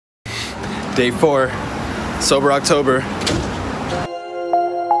Day 4, sober October.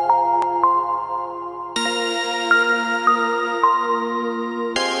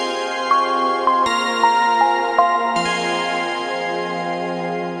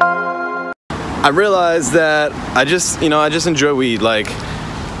 I realized that I just enjoy weed. Like,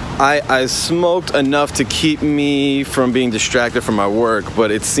 I smoked enough to keep me from being distracted from my work,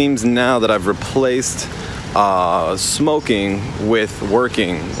 but it seems now that I've replaced smoking with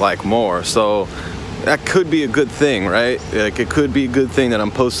working, like, more. So that could be a good thing, right? Like, it could be a good thing that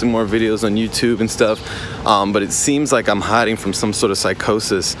I'm posting more videos on YouTube and stuff, but it seems like I'm hiding from some sort of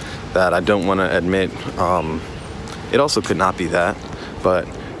psychosis that I don't want to admit. It also could not be that, but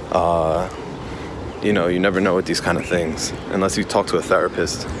you know, you never know with these kind of things unless you talk to a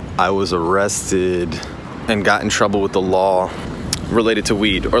therapist. I was arrested and got in trouble with the law related to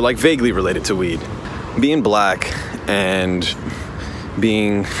weed, or like vaguely related to weed. Being black and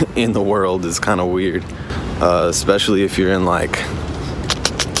being in the world is kind of weird, especially if you're in like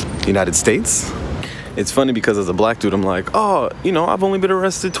United States. It's funny because as a black dude, I'm like, oh, you know, I've only been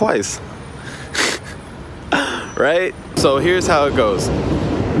arrested twice. Right? So here's how it goes.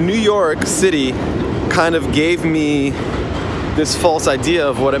 New York City kind of gave me this false idea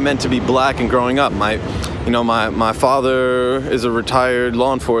of what it meant to be black and growing up. My father is a retired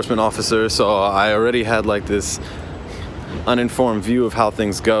law enforcement officer, so I already had like this uninformed view of how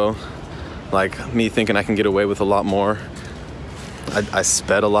things go. Like me thinking I can get away with a lot more. I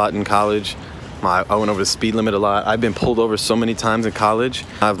sped a lot in college. I went over the speed limit a lot. I've been pulled over so many times in college.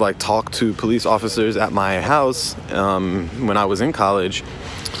 I've like talked to police officers at my house when I was in college.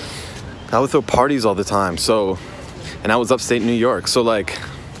 I would throw parties all the time, and I was upstate New York, so like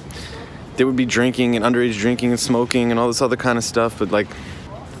they would be drinking and underage drinking and smoking and all this other kind of stuff, but like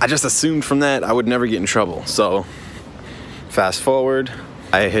I just assumed from that I would never get in trouble. So fast forward,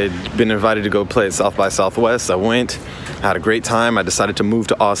 I had been invited to go play at South by Southwest. I went, I had a great time. I decided to move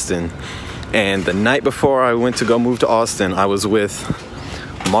to Austin, and the night before I went to go move to Austin, I was with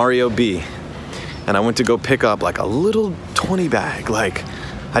Mario B, and I went to go pick up like a little 20 bag. Like,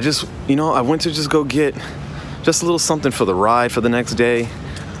 I went to just go get just a little something for the ride for the next day.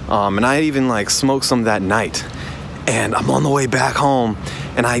 And I even like smoked some that night. And I'm on the way back home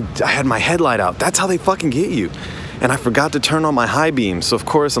and I had my headlight out. That's how they fucking get you. And I forgot to turn on my high beam. So of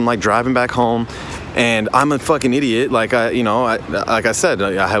course I'm like driving back home and I'm a fucking idiot. Like I said,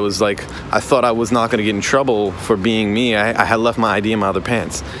 I thought I was not gonna get in trouble for being me. I had left my ID in my other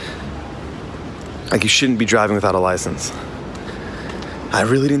pants. Like, you shouldn't be driving without a license. I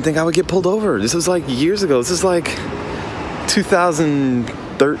really didn't think I would get pulled over. This was like years ago. This is like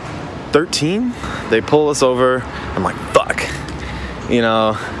 2013. They pull us over. I'm like, fuck, you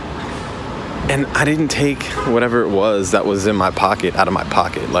know. And I didn't take whatever it was that was in my pocket out of my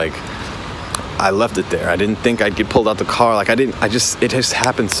pocket. Like, I left it there. I didn't think I'd get pulled out the car. Like, it just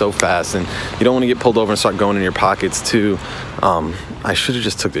happened so fast. And you don't want to get pulled over and start going in your pockets too. I should have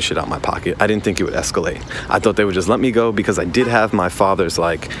just took this shit out of my pocket. I didn't think it would escalate. I thought they would just let me go because I did have my father's,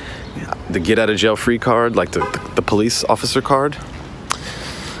 like, the get out of jail free card, like the police officer card.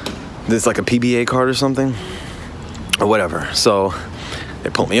 There's like a PBA card or something, or whatever. So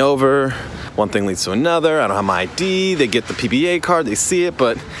they pull me over. One thing leads to another. I don't have my ID. They get the PBA card. They see it,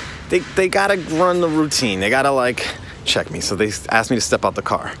 but they gotta run the routine. They gotta like check me. So they asked me to step out the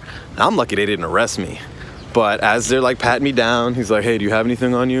car. Now, I'm lucky they didn't arrest me. But as they're like patting me down, he's like, hey, do you have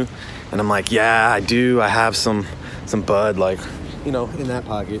anything on you? And I'm like, yeah, I do. I have some bud, like, you know, in that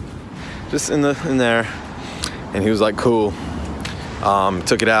pocket, just in there. And he was like, cool.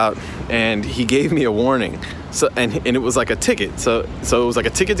 Took it out and he gave me a warning. So and it was like a ticket. So it was like a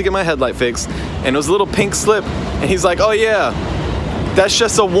ticket to get my headlight fixed, and it was a little pink slip. And he's like, oh yeah, that's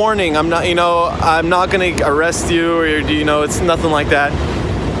just a warning. I'm not gonna arrest you, or it's nothing like that.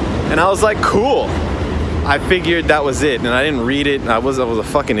 And I was like, cool. I figured that was it, and I didn't read it. I was a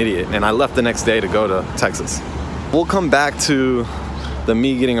fucking idiot, and I left the next day to go to Texas. We'll come back to the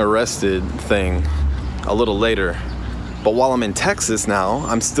me getting arrested thing a little later. But while I'm in Texas now,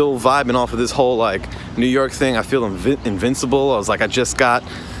 I'm still vibing off of this whole like New York thing. I feel invincible. I was like, I just got,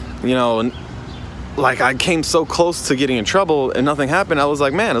 like I came so close to getting in trouble and nothing happened. I was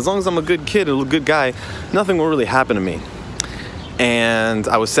like, man, as long as I'm a good kid, a good guy, nothing will really happen to me. And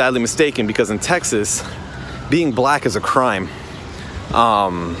I was sadly mistaken, because in Texas, being black is a crime.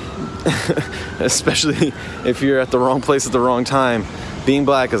 Especially if you're at the wrong place at the wrong time. Being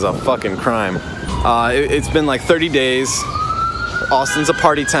black is a fucking crime. It's been like 30 days. Austin's a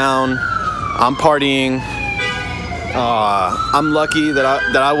party town. I'm partying. I'm lucky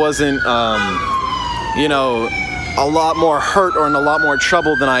that I wasn't, a lot more hurt or in a lot more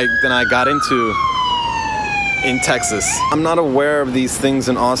trouble than I got into in Texas. I'm not aware of these things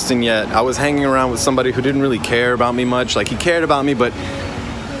in Austin yet. I was hanging around with somebody who didn't really care about me much. Like, he cared about me, but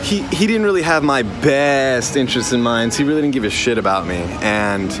he didn't really have my best interests in mind. He really didn't give a shit about me.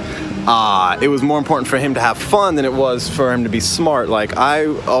 And it was more important for him to have fun than it was for him to be smart. Like, I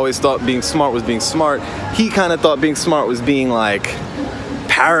always thought being smart was being smart. He kind of thought being smart was being like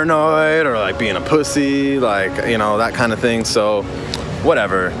paranoid or like being a pussy, like, you know, that kind of thing. So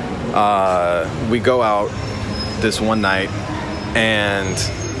whatever. We go out this one night and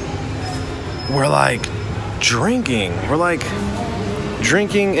we're like drinking. We're like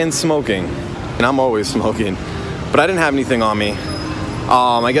drinking and smoking. And I'm always smoking, but I didn't have anything on me.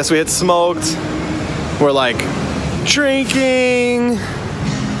 I guess we had smoked. We're like drinking.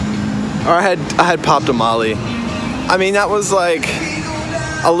 Or I had popped a Molly. I mean, that was like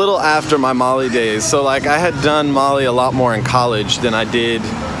a little after my Molly days. So like I had done Molly a lot more in college than I did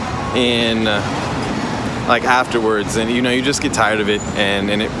in like afterwards. And you know, you just get tired of it and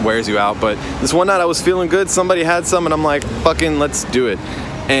it wears you out. But this one night I was feeling good. Somebody had some and I'm like, fucking let's do it.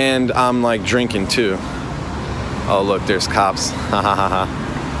 And I'm like drinking too. Oh, look, there's cops. Ha ha ha ha.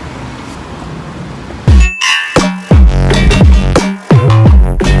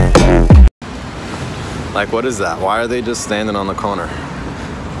 Like, what is that? Why are they just standing on the corner?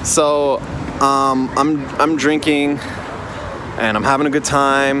 So, I'm drinking and I'm having a good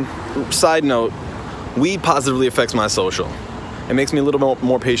time. Side note, weed positively affects my social. It makes me a little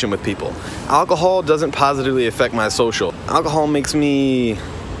more patient with people. Alcohol doesn't positively affect my social. Alcohol makes me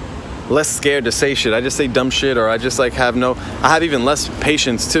less scared to say shit. I just say dumb shit, or I just like I have even less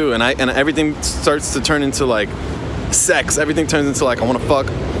patience too, and everything starts to turn into like sex. Everything turns into like I want to fuck,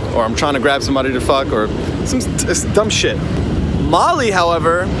 or I'm trying to grab somebody to fuck, or some dumb shit. Molly,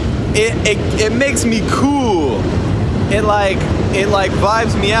 however, it makes me cool. It like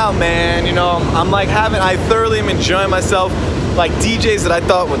vibes me out, man. You know, I thoroughly am enjoying myself. Like DJs that I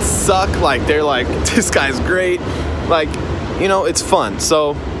thought would suck, like they're like, this guy's great. Like, you know, it's fun.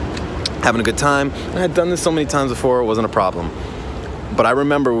 So having a good time. I had done this so many times before, it wasn't a problem. But I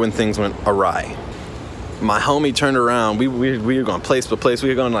remember when things went awry. My homie turned around. We were going place to place. We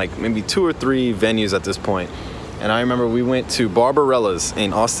were going like maybe 2 or 3 venues at this point. And I remember we went to Barbarella's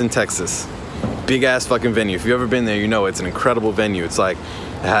in Austin, Texas. Big ass fucking venue. If you've ever been there, you know it's an incredible venue. It's like,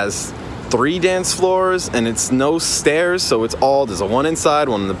 it has 3 dance floors and it's no stairs. So it's all, there's a one inside,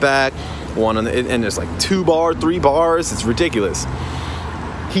 one in the back, one on the, and there's like 2 bars, 3 bars. It's ridiculous.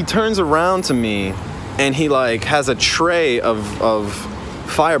 He turns around to me and he like has a tray of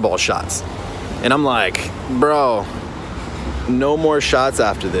fireball shots. And I'm like, bro, no more shots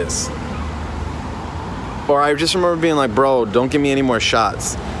after this. Or I just remember being like, bro, don't give me any more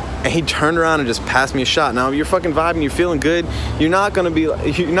shots. And he turned around and just passed me a shot. Now, if you're fucking vibing, you're feeling good, you're not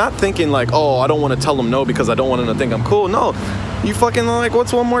thinking like, oh, I don't want to tell him no because I don't want him to think I'm cool. No, you fucking like,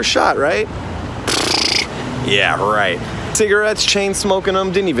 what's one more shot, right? Yeah, right. Cigarettes, chain smoking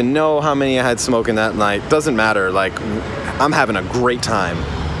them, didn't even know how many I had smoking that night. Doesn't matter, like, I'm having a great time.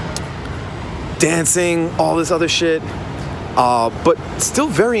 Dancing, all this other shit, but still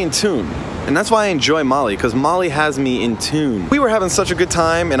very in tune. And that's why I enjoy Molly, because Molly has me in tune. We were having such a good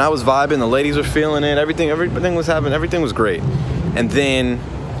time, and I was vibing, the ladies were feeling it, everything was happening, everything was great. And then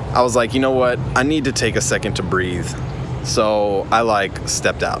I was like, you know what, I need to take a second to breathe. So I like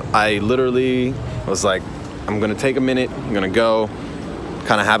stepped out. I literally was like, I'm gonna take a minute, I'm gonna go,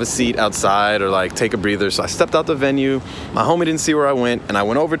 kind of have a seat outside or like take a breather. So I stepped out the venue, my homie didn't see where I went, and I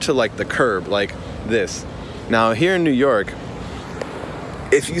went over to like the curb, like this. Now here in New York,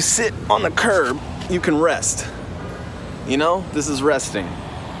 if you sit on the curb, you can rest. You know, this is resting.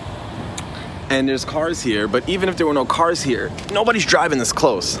 And there's cars here, but even if there were no cars here, nobody's driving this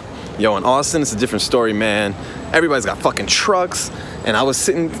close. Yo, in Austin, it's a different story, man. Everybody's got fucking trucks, and I was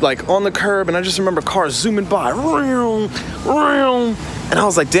sitting like on the curb, and I just remember cars zooming by, and I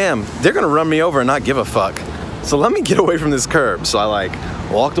was like, damn, they're gonna run me over and not give a fuck. So let me get away from this curb. So I like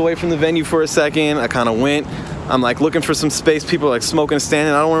walked away from the venue for a second. I kind of went. I'm like looking for some space. People are like smoking and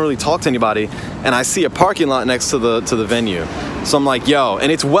standing. I don't want to really talk to anybody. And I see a parking lot next to the venue. So I'm like, yo,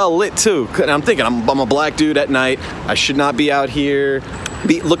 and it's well lit too. And I'm thinking, I'm a black dude at night. I should not be out here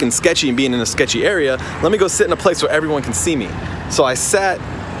looking sketchy and being in a sketchy area. Let me go sit in a place where everyone can see me. So I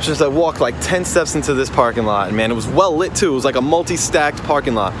I walked like 10 steps into this parking lot, and man, it was well lit too. It was like a multi-stacked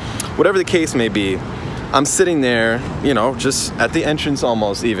parking lot. Whatever the case may be, I'm sitting there, you know, just at the entrance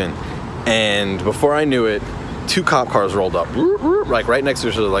almost even. And before I knew it, 2 cop cars rolled up, like right next to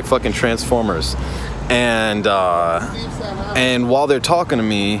each other, like fucking Transformers. And while they're talking to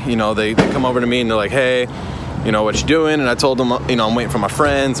me, you know, they come over to me and they're like, hey, you know, what you doing? And I told him, you know, I'm waiting for my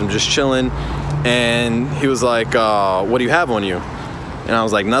friends, I'm just chilling. And he was like, what do you have on you? And I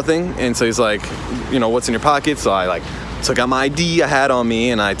was like, nothing. And so he's like, you know, what's in your pocket? So I like took out my ID I had on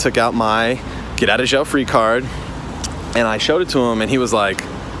me, and I took out my get out of jail free card, and I showed it to him, and he was like,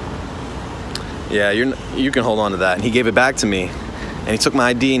 yeah, you can hold on to that. And he gave it back to me, and he took my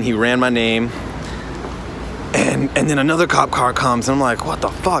ID and he ran my name. And then another cop car comes, and I'm like, what the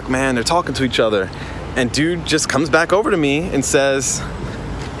fuck, man? They're talking to each other. And dude just comes back over to me and says,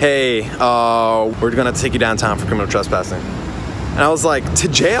 hey, we're gonna take you downtown for criminal trespassing. And I was like, to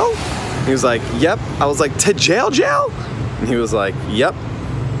jail? He was like, yep. I was like, to jail? And he was like, yep.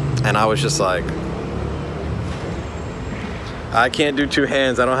 And I was just like, I can't do two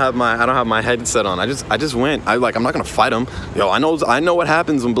hands. I don't have my headset on. I just went. I'm not gonna fight him. Yo, I know what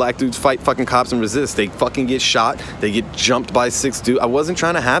happens when black dudes fight fucking cops and resist. They fucking get shot. They get jumped by 6 dudes. I wasn't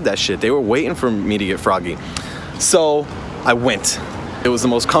trying to have that shit. They were waiting for me to get froggy. So I went. It was the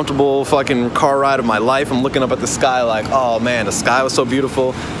most comfortable fucking car ride of my life. I'm looking up at the sky like, oh man, the sky was so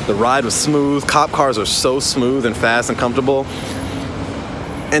beautiful. The ride was smooth. Cop cars are so smooth and fast and comfortable.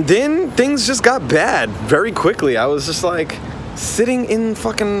 And then things just got bad very quickly. I was just like sitting in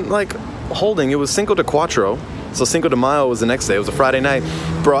fucking like holding. It was Cinco de Cuatro. So Cinco de Mayo was the next day. It was a Friday night.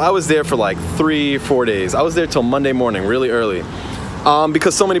 Bro, I was there for like 3-4 days. I was there till Monday morning, really early.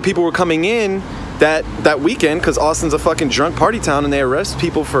 Because so many people were coming in that weekend, because Austin's a fucking drunk party town, and they arrest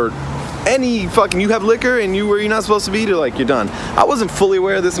people for any fucking, you have liquor and you where you're not supposed to be, like you're done. I wasn't fully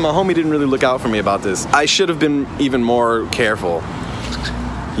aware of this, and my homie didn't really look out for me about this. I should have been even more careful.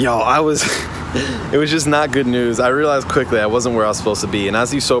 Yo, it was just not good news. I realized quickly I wasn't where I was supposed to be, and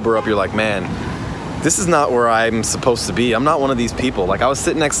as you sober up, you're like, man, this is not where I'm supposed to be. I'm not one of these people. Like, I was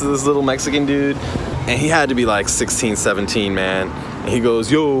sitting next to this little Mexican dude, and he had to be like 16, 17, man. And he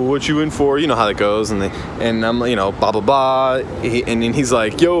goes, yo, what you in for? You know how that goes. And I'm, you know, blah, blah, blah. And then he's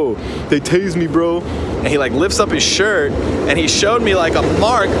like, yo, they tased me, bro. And he like lifts up his shirt, and he showed me like a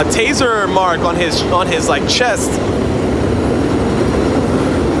mark, a taser mark on his like chest.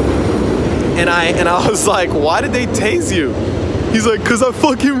 And I was like, why did they tase you? He's like, cause I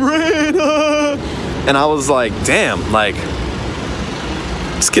fucking ran. And I was like, damn, like,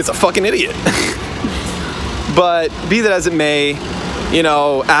 this kid's a fucking idiot. But be that as it may, you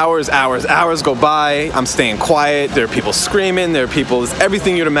know, hours go by. I'm staying quiet. There are people screaming. There are people, it's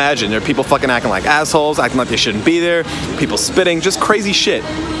everything you'd imagine. There are people fucking acting like assholes, acting like they shouldn't be there. People spitting, just crazy shit.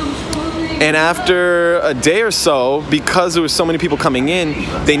 And after a day or so, because there were so many people coming in,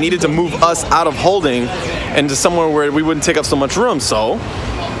 they needed to move us out of holding into somewhere where we wouldn't take up so much room. So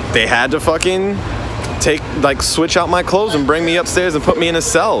they had to fucking switch out my clothes and bring me upstairs and put me in a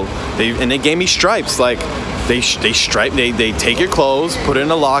cell. They gave me stripes. Like, they take your clothes, put it in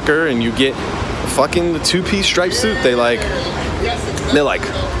a locker, and you get fucking the 2-piece striped suit. They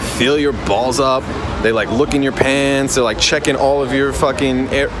feel your balls up. They like look in your pants. They're like checking all of your fucking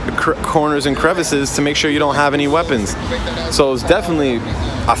corners and crevices to make sure you don't have any weapons. So it was definitely,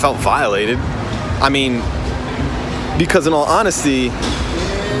 I felt violated. I mean, because in all honesty,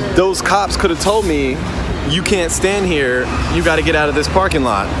 those cops could have told me, you can't stand here, you got to get out of this parking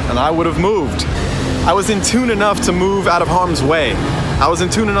lot, and I would have moved. I was in tune enough to move out of harm's way. I was in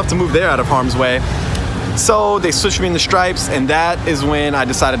tune enough to move there out of harm's way. So they switched me in the stripes, and that is when I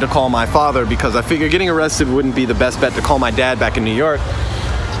decided to call my father, because I figured getting arrested wouldn't be the best bet to call my dad back in New York.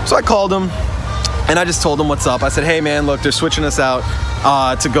 So I called him, and I just told him what's up. I said, hey man, look, they're switching us out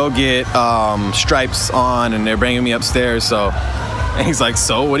to go get stripes on, and they're bringing me upstairs, so. And he's like,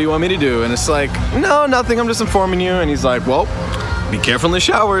 so what do you want me to do? And it's like, no, nothing, I'm just informing you. And he's like, well, be careful in the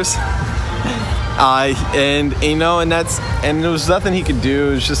showers. And you know, and there was nothing he could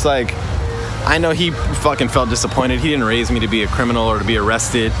do. It was just like, I know he fucking felt disappointed. He didn't raise me to be a criminal or to be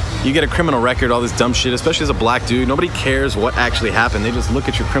arrested. You get a criminal record, all this dumb shit, especially as a black dude. Nobody cares what actually happened. They just look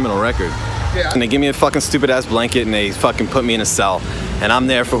at your criminal record. Yeah. And they give me a fucking stupid ass blanket, and they fucking put me in a cell. And I'm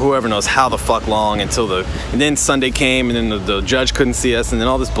there for whoever knows how the fuck long and then Sunday came, and then the judge couldn't see us, and then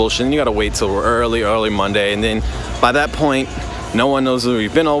all this bullshit. And you gotta wait till early Monday. And then by that point, no one knows where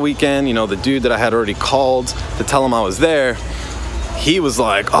we've been all weekend. You know, the dude that I had already called to tell him I was there, he was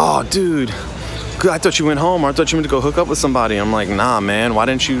like, oh, dude, I thought you went home, or I thought you went to go hook up with somebody. I'm like, nah, man, why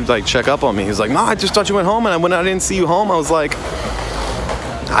didn't you like check up on me? He's like, nah, I just thought you went home, and when I didn't see you home, I was like,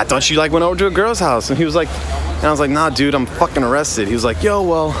 I thought you like went over to a girl's house. And he was like, and I was like, nah, dude, I'm fucking arrested. He was like, yo,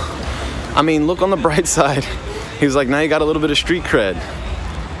 well, I mean, look on the bright side. He was like, now you got a little bit of street cred.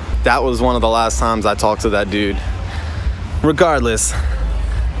 That was one of the last times I talked to that dude. Regardless,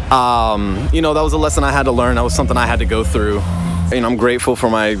 you know, that was a lesson I had to learn. That was something I had to go through. I'm grateful for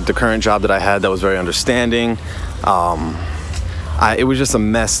the current job that I had that was very understanding. It was just a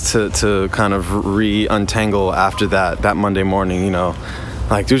mess to kind of untangle after that Monday morning, you know.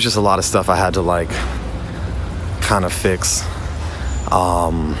 Like, there was just a lot of stuff I had to, like, kind of fix.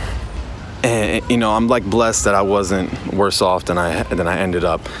 And, you know, I'm, like, blessed that I wasn't worse off than I ended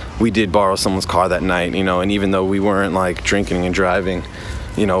up. We did borrow someone's car that night, you know, and even though we weren't, like, drinking and driving,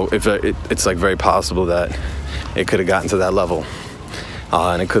 you know, it's, like, very possible that it could have gotten to that level.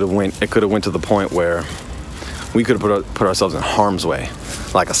 And it could have went to the point where we could have put ourselves in harm's way,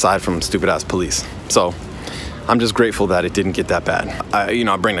 like, aside from stupid-ass police. So I'm just grateful that it didn't get that bad.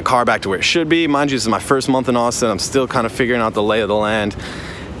 I bring the car back to where it should be. Mind you, this is my first month in Austin. I'm still kind of figuring out the lay of the land.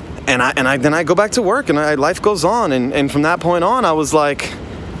 And then I go back to work, and life goes on. And from that point on, I was like,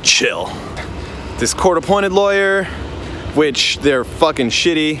 chill. This court-appointed lawyer, which they're fucking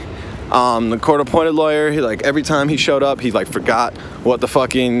shitty. The court-appointed lawyer, he, like, every time he showed up, he, like, forgot what the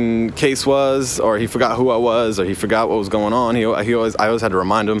fucking case was, or he forgot who I was, or he forgot what was going on. I always had to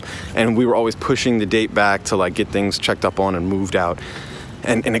remind him, and we were always pushing the date back to, like, get things checked up on and moved out.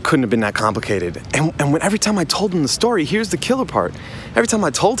 And it couldn't have been that complicated. And every time I told him the story, here's the killer part. Every time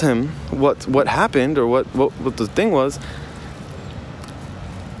I told him what happened or what the thing was,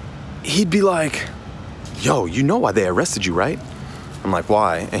 he'd be like, yo, you know why they arrested you, right? I'm like,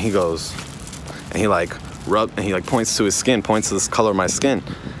 why? And he goes, and he like points to his skin, points to this color of my skin.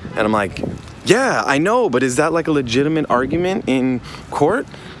 And I'm like, yeah, I know, but is that like a legitimate argument in court?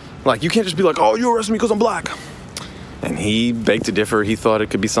 Like, you can't just be like, oh, you arrested me because I'm black. And he begged to differ. He thought it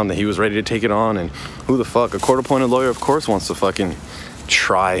could be something. He was ready to take it on. And who the fuck? A court-appointed lawyer, of course, wants to fucking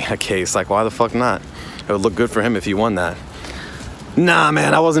try a case. Like, why the fuck not? It would look good for him if he won that. Nah,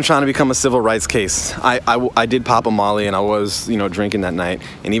 man, I wasn't trying to become a civil rights case. I did pop a Molly, and I was, you know, drinking that night.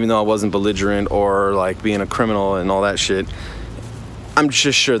 And even though I wasn't belligerent or, like, being a criminal and all that shit, I'm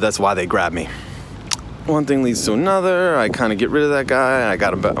just sure that's why they grabbed me. One thing leads to another. I kind of get rid of that guy. I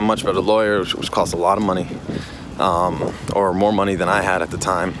got a much better lawyer, which cost a lot of money. Or more money than I had at the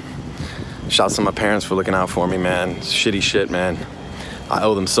time. Shouts to my parents for looking out for me, man. Shitty shit, man. I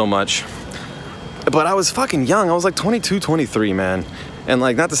owe them so much. But I was fucking young. I was like 22, 23, man. And,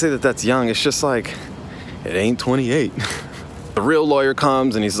 like, not to say that that's young. It's just like, it ain't 28. The real lawyer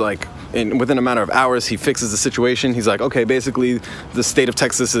comes and he's like, within a matter of hours, he fixes the situation. He's like, okay, basically, the state of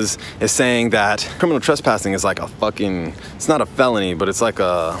Texas is saying that criminal trespassing is like a fucking, it's not a felony, but it's like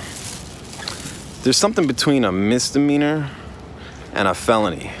there's something between a misdemeanor and a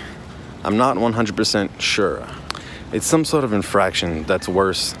felony. I'm not 100% sure. It's some sort of infraction that's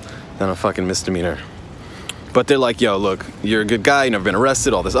worse than a fucking misdemeanor. But they're like, yo, look, you're a good guy, you've never been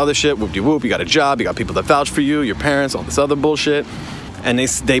arrested, all this other shit, whoop-de-whoop, you got a job, you got people that vouch for you, your parents, all this other bullshit. And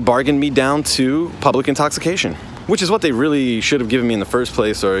they bargained me down to public intoxication, which is what they really should have given me in the first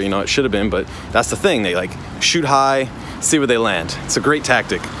place, or, you know, it should have been, but that's the thing. They, like, shoot high, see where they land. It's a great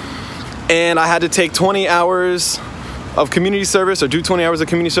tactic. And I had to take 20 hours of community service, or do 20 hours of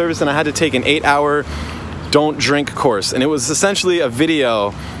community service, and I had to take an 8-hour don't drink course. And it was essentially a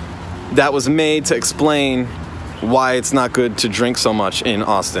video that was made to explain why it's not good to drink so much in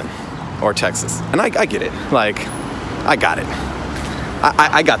Austin or Texas. And I get it. Like, I got it.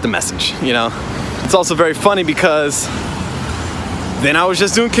 I got the message, you know? It's also very funny because then I was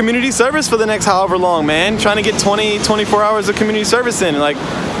just doing community service for the next however long, man. Trying to get 24 hours of community service in.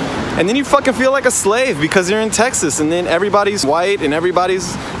 And then you fucking feel like a slave because you're in Texas, and then everybody's white and everybody's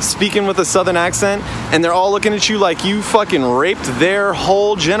speaking with a southern accent, and they're all looking at you like you fucking raped their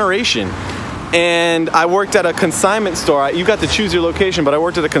whole generation. And I worked at a consignment store. You got to choose your location, but I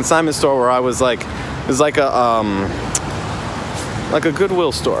worked at a consignment store where I was like, it was like a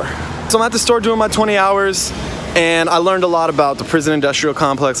Goodwill store. So I'm at the store doing my 20 hours, and I learned a lot about the prison industrial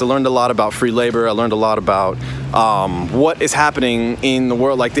complex. I learned a lot about free labor. I learned a lot about what is happening in the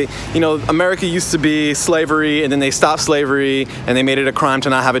world. Like, America used to be slavery, and then they stopped slavery, and they made it a crime to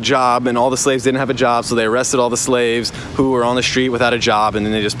not have a job, and all the slaves didn't have a job, so they arrested all the slaves who were on the street without a job, and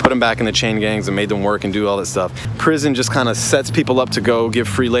then they just put them back in the chain gangs and made them work and do all that stuff. Prison just kind of sets people up to go give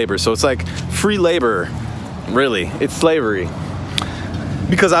free labor. So it's like free labor, really. It's slavery.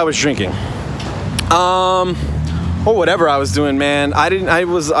 Because I was drinking. Or whatever I was doing, man. I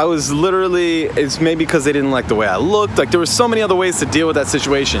was literally, it's maybe because they didn't like the way I looked. Like, there were so many other ways to deal with that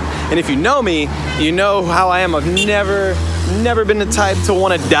situation. And if you know me, you know how I am. I've never been the type to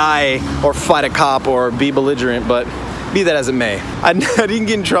want to die or fight a cop or be belligerent, but be that as it may. I didn't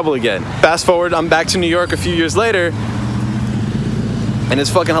get in trouble again. Fast forward, I'm back to New York a few years later, and it's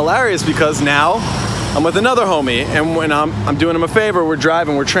fucking hilarious because now I'm with another homie, and when I'm doing him a favor, we're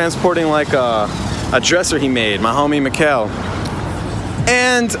driving, we're transporting like a dresser he made, my homie Mikhail.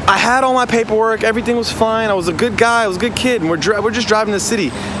 And I had all my paperwork, everything was fine. I was a good guy, I was a good kid, and we're just driving the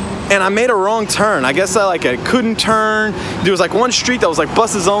city. And I made a wrong turn. I guess I couldn't turn. There was like one street that was like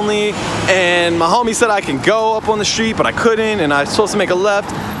buses only, and my homie said I can go up on the street, but I couldn't, and I was supposed to make a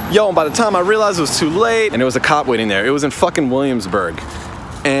left. Yo, and by the time I realized it was too late, and there was a cop waiting there. It was in fucking Williamsburg,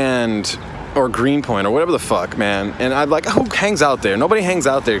 or Greenpoint, or whatever the fuck, man. And I'm like, who hangs out there? Nobody hangs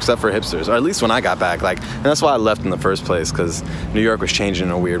out there except for hipsters, or at least when I got back. And that's why I left in the first place, because New York was changing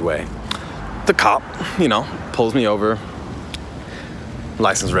in a weird way. The cop, pulls me over.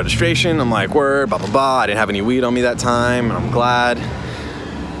 License, registration, I'm like, word, blah, blah, blah. I didn't have any weed on me that time, and I'm glad.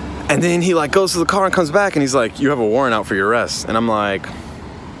 And then he goes to the car and comes back, and he's like, you have a warrant out for your arrest. And I'm like,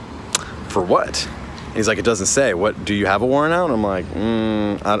 for what? And he's like, it doesn't say. What, do you have a warrant out? And I'm like,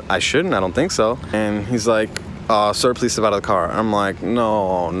 I shouldn't, I don't think so. And he's like, sir, please step out of the car. I'm like,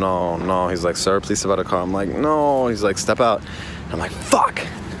 no. He's like, sir, please step out of the car. I'm like, no. He's like, step out. I'm like, fuck.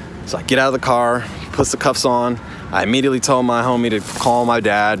 So I get out of the car, he puts the cuffs on. I immediately told my homie to call my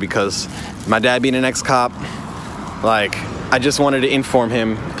dad, because my dad being an ex-cop, I just wanted to inform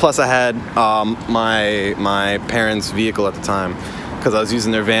him. Plus I had my parents' vehicle at the time, because I was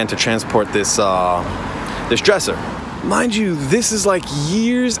using their van to transport this dresser. Mind you, this is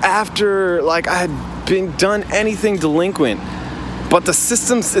years after I had done anything delinquent, but the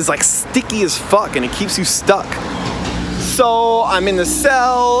system is sticky as fuck, and it keeps you stuck. So I'm in the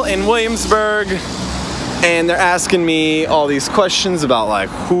cell in Williamsburg, and they're asking me all these questions about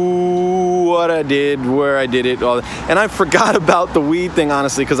who, what I did, where I did it, and I forgot about the weed thing,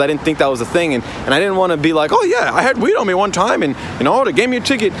 honestly, because I didn't think that was a thing, and I didn't want to be like, oh yeah, I had weed on me one time, and they gave me a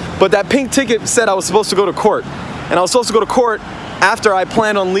ticket. But that pink ticket said I was supposed to go to court, and I was supposed to go to court after I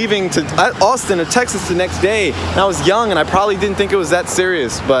planned on leaving to Austin or Texas the next day. And I was young, and I probably didn't think it was that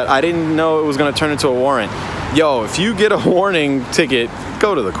serious, but I didn't know it was going to turn into a warrant. Yo, if you get a warning ticket,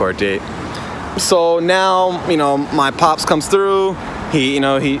 go to the court date. So now, my pops comes through. He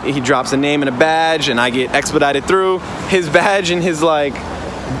drops a name and a badge, and I get expedited through. His badge and his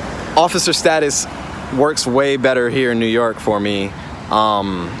officer status works way better here in New York for me,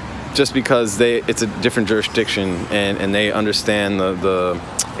 just because it's a different jurisdiction, and they understand the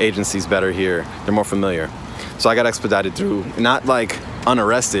agencies better here. They're more familiar. So I got expedited through, not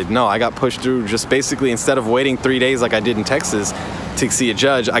unarrested. No, I got pushed through just basically, instead of waiting 3 days like I did in Texas to see a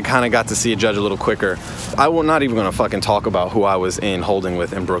judge, I kind of got to see a judge a little quicker. I'm not even gonna fucking talk about who I was in holding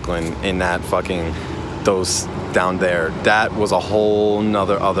with in Brooklyn in that those down there. That was a whole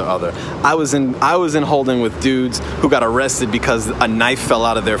nother other. I was in holding with dudes who got arrested because a knife fell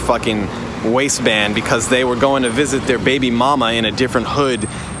out of their fucking waistband because they were going to visit their baby mama in a different hood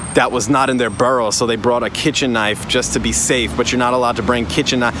that was not in their borough, so they brought a kitchen knife just to be safe, but you're not allowed to bring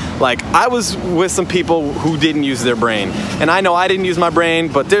kitchen knife. I was with some people who didn't use their brain, and I know I didn't use my brain,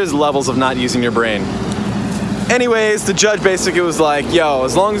 but there's levels of not using your brain. Anyways, the judge basically was like, yo,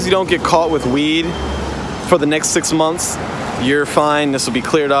 as long as you don't get caught with weed for the next 6 months, you're fine, this will be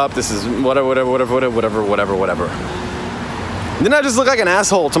cleared up, this is whatever. Then I just look like an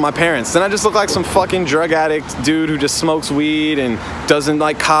asshole to my parents. Then I just look like some fucking drug addict dude who just smokes weed and doesn't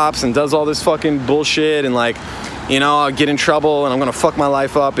like cops and does all this fucking bullshit, and I'll get in trouble and I'm gonna fuck my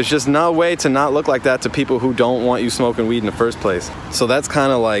life up. It's just no way to not look like that to people who don't want you smoking weed in the first place. So that's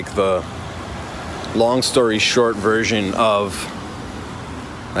kind of the long story short version of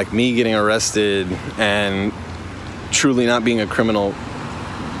me getting arrested and truly not being a criminal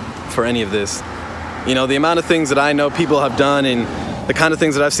for any of this. The amount of things that I know people have done, and the kind of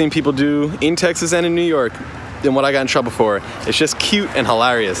things that I've seen people do in Texas and in New York, and what I got in trouble for, it's just cute and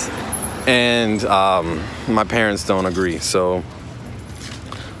hilarious. And my parents don't agree, so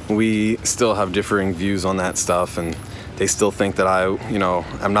we still have differing views on that stuff, and they still think that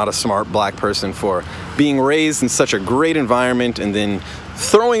I'm not a smart black person for being raised in such a great environment and then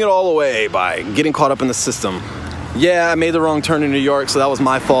throwing it all away by getting caught up in the system. Yeah, I made the wrong turn in New York, so that was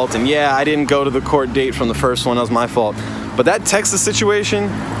my fault. And yeah, I didn't go to the court date from the first one, that was my fault. But that Texas situation,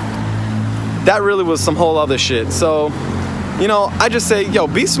 that really was some whole other shit. So, I just say, yo,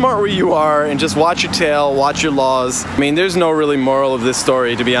 be smart where you are and just watch your tail, watch your laws. I mean, there's no really moral of this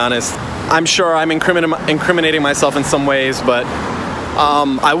story, to be honest. I'm sure I'm incriminating myself in some ways, but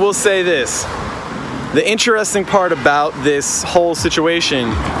I will say this. The interesting part about this whole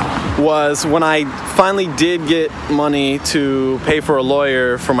situation was when I finally did get money to pay for a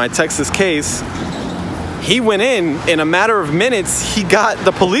lawyer for my Texas case, he went in a matter of minutes, he got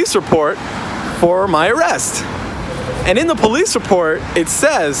the police report for my arrest. And in the police report, it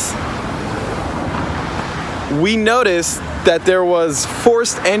says, we noticed that there was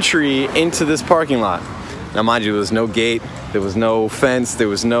forced entry into this parking lot. Now, mind you, there was no gate, There was no fence, there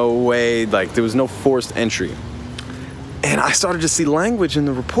was no way, like there was no forced entry. And I started to see language in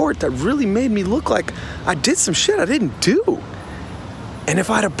the report that really made me look like I did some shit I didn't do. And if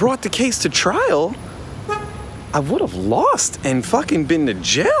I'd have brought the case to trial, I would have lost and fucking been to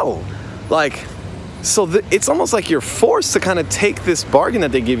jail. Like, so it's almost like you're forced to kind of take this bargain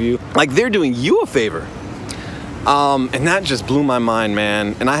that they give you, like they're doing you a favor. And that just blew my mind,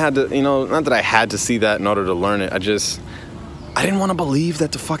 man. And I had to, you know, not that I had to see that in order to learn it. I didn't want to believe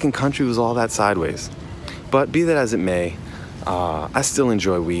that the fucking country was all that sideways. But be that as it may, I still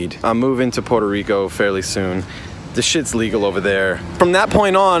enjoy weed. I'm moving to Puerto Rico fairly soon. The shit's legal over there. From that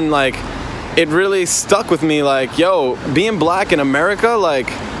point on, like, it really stuck with me, like, yo, being black in America, like,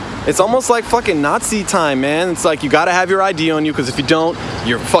 it's almost like fucking Nazi time, man. It's like you gotta have your ID on you, because if you don't,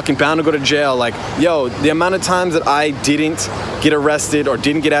 you're fucking bound to go to jail. Like, yo, the amount of times that I didn't get arrested or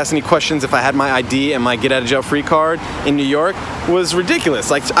didn't get asked any questions if I had my ID and my get out of jail free card in New York was ridiculous.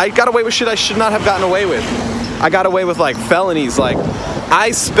 Like, I got away with shit I should not have gotten away with. I got away with like felonies. Like,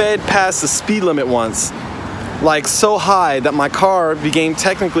 I sped past the speed limit once, like so high that my car became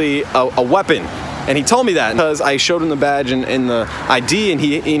technically a weapon. And he told me that because I showed him the badge and the ID, and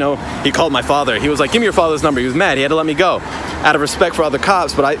he, you know, he called my father. He was like, give me your father's number. He was mad. He had to let me go out of respect for other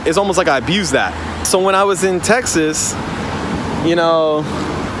cops, but it's almost like I abused that. So when I was in Texas, you know,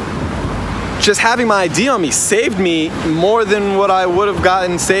 just having my ID on me saved me more than what I would have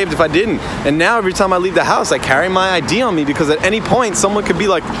gotten saved if I didn't. And now every time I leave the house, I carry my ID on me, because at any point someone could be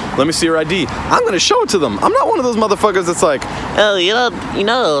like, let me see your ID. I'm gonna show it to them. I'm not one of those motherfuckers that's like, oh, you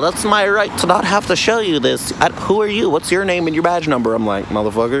know, that's my right to not have to show you this. Who are you? What's your name and your badge number? I'm like,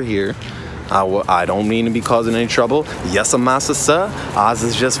 motherfucker, here. I don't mean to be causing any trouble. Yes, I'm master, sir. Oz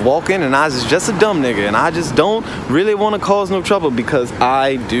is just walking, and Oz is just a dumb nigga, and I just don't really want to cause no trouble, because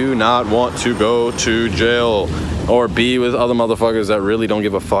I do not want to go to jail or be with other motherfuckers that really don't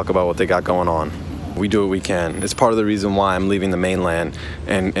give a fuck about what they got going on. We do what we can. It's part of the reason why I'm leaving the mainland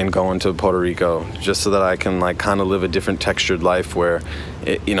and going to Puerto Rico, just so that I can like kind of live a different textured life where,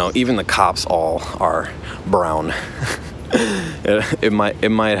 you know, even the cops all are brown. It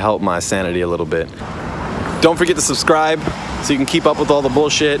might help my sanity a little bit. Don't forget to subscribe so you can keep up with all the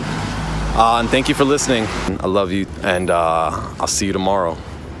bullshit. And thank you for listening. I love you, and I'll see you tomorrow.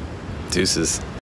 Deuces.